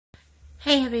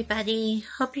Hey everybody,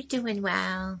 hope you're doing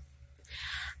well.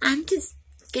 I'm just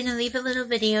gonna leave a little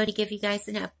video to give you guys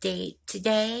an update.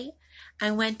 Today, I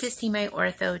went to see my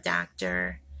ortho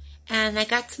doctor and I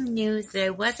got some news that I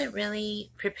wasn't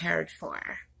really prepared for.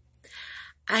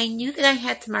 I knew that I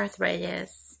had some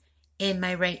arthritis in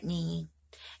my right knee,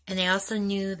 and I also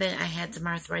knew that I had some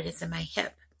arthritis in my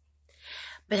hip.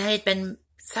 But I had been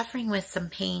suffering with some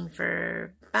pain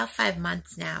for about 5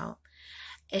 months now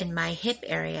in my hip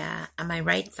area on my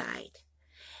right side.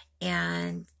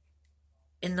 And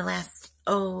in the last,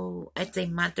 I'd say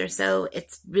month or so,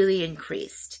 it's really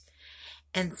increased.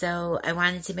 And so I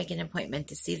wanted to make an appointment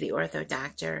to see the ortho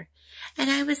doctor. And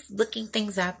I was looking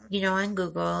things up, on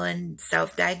Google and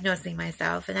self-diagnosing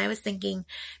myself. And I was thinking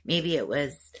maybe it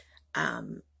was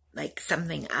like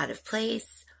something out of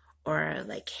place or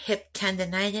like hip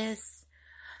tendonitis.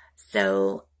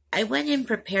 So I went in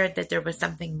prepared that there was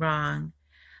something wrong.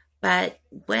 But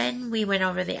when we went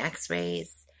over the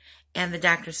x-rays and the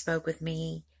doctor spoke with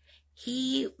me,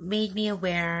 he made me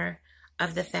aware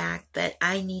of the fact that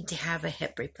I need to have a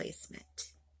hip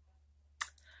replacement.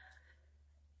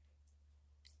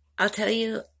 I'll tell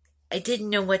you, I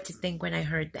didn't know what to think when I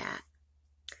heard that.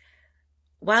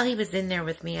 While he was in there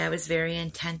with me, I was very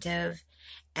attentive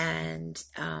and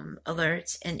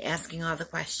alert and asking all the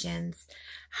questions.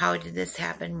 How did this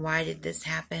happen? Why did this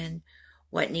happen?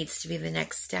 What needs to be the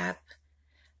next step?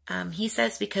 He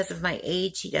says because of my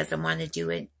age, he doesn't want to do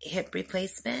a hip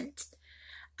replacement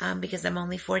because I'm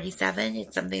only 47.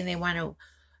 It's something they want to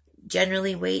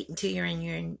generally wait until you're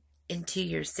into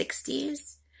your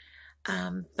 60s.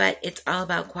 But it's all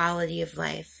about quality of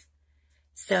life.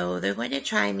 So they're going to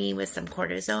try me with some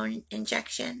cortisone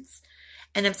injections,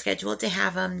 and I'm scheduled to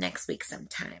have them next week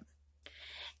sometime.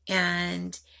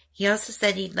 And he also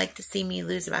said he'd like to see me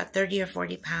lose about 30 or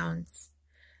 40 pounds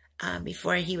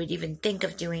before he would even think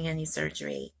of doing any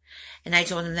surgery. And I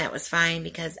told him that was fine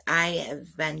because I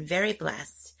have been very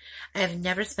blessed. I have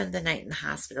never spent the night in the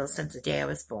hospital since the day I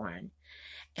was born.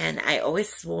 And I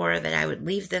always swore that I would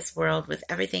leave this world with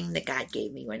everything that God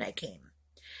gave me when I came.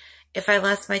 If I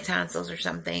lost my tonsils or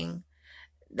something,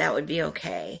 that would be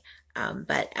okay.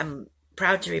 But I'm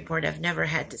proud to report I've never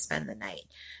had to spend the night.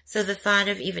 So the thought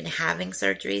of even having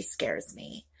surgery scares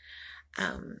me.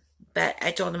 But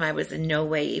I told him I was in no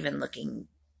way even looking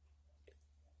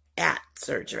at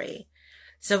surgery.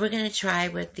 So we're going to try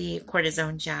with the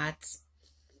cortisone shots.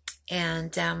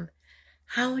 And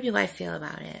how do I feel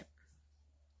about it?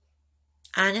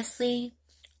 Honestly,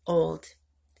 old.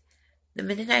 The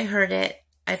minute I heard it,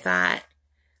 I thought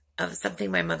of something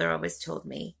my mother always told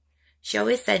me. She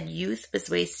always said youth was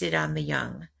wasted on the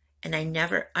young, and I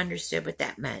never understood what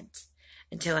that meant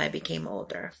until I became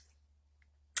older.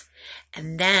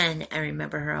 And then I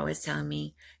remember her always telling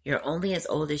me, you're only as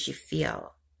old as you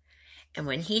feel. And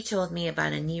when he told me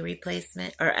about a knee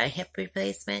replacement or a hip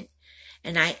replacement,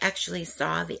 and I actually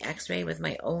saw the x-ray with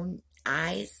my own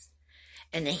eyes,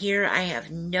 and here I have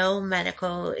no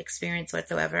medical experience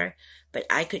whatsoever, but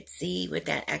I could see with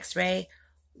that x-ray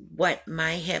what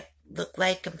my hip looked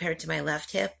like compared to my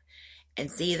left hip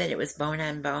and see that it was bone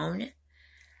on bone.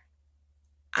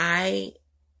 I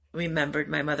remembered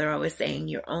my mother always saying,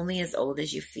 you're only as old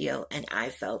as you feel, and I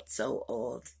felt so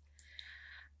old.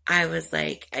 I was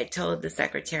like, I told the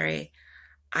secretary,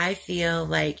 I feel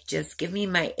like just give me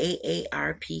my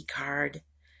AARP card,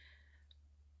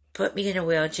 put me in a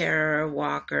wheelchair or a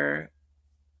walker,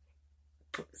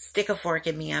 stick a fork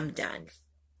in me, I'm done.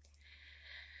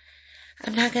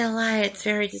 I'm not going to lie, it's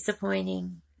very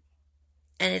disappointing.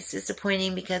 And it's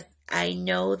disappointing because I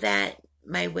know that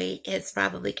my weight has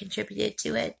probably contributed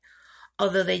to it.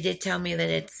 Although they did tell me that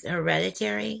it's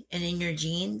hereditary and in your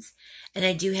genes. And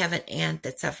I do have an aunt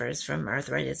that suffers from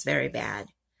arthritis very bad.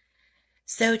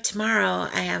 So tomorrow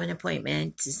I have an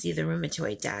appointment to see the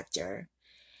rheumatoid doctor.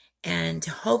 And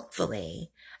hopefully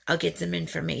I'll get some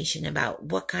information about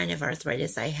what kind of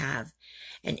arthritis I have.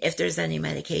 And if there's any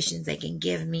medications they can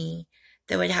give me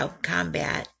that would help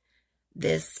combat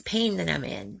this pain that I'm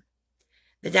in.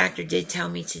 The doctor did tell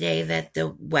me today that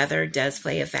the weather does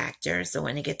play a factor. So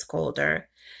when it gets colder,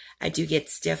 I do get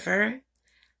stiffer.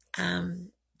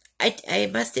 I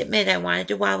must admit I wanted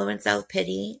to wallow in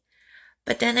self-pity.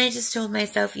 But then I just told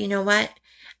myself, you know what?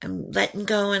 I'm letting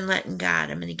go and letting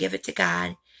God. I'm going to give it to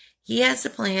God. He has a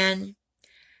plan.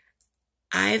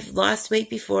 I've lost weight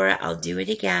before. I'll do it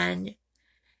again.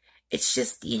 It's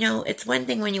just, it's one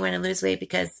thing when you want to lose weight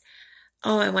because,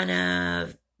 I want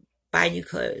to buy new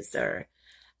clothes or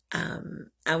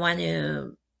I want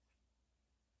to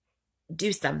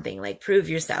do something, like prove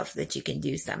yourself that you can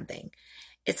do something.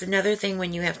 It's another thing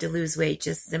when you have to lose weight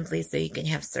just simply so you can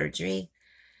have surgery.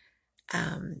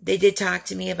 They did talk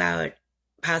to me about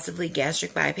possibly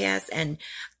gastric bypass, and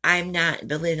I'm not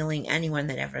belittling anyone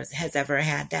that has ever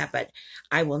had that, but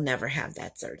I will never have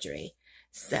that surgery.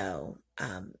 So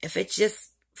if it's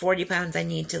just 40 pounds I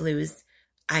need to lose,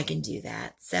 I can do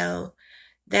that. So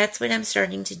that's what I'm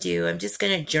starting to do. I'm just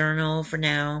going to journal for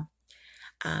now,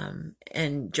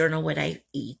 and journal what I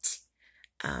eat.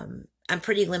 I'm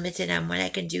pretty limited on what I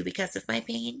can do because of my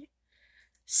pain.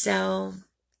 So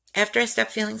after I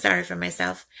stopped feeling sorry for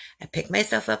myself, I picked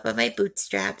myself up by my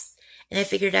bootstraps, and I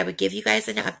figured I would give you guys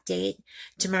an update.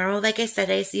 Tomorrow, like I said,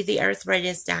 I see the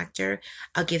arthritis doctor.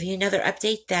 I'll give you another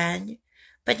update then.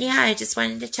 But yeah, I just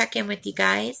wanted to check in with you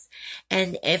guys.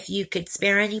 And if you could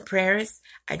spare any prayers,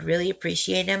 I'd really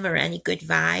appreciate them, or any good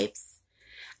vibes.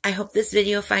 I hope this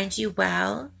video finds you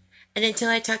well. And until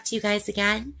I talk to you guys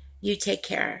again, you take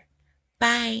care.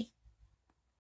 Bye.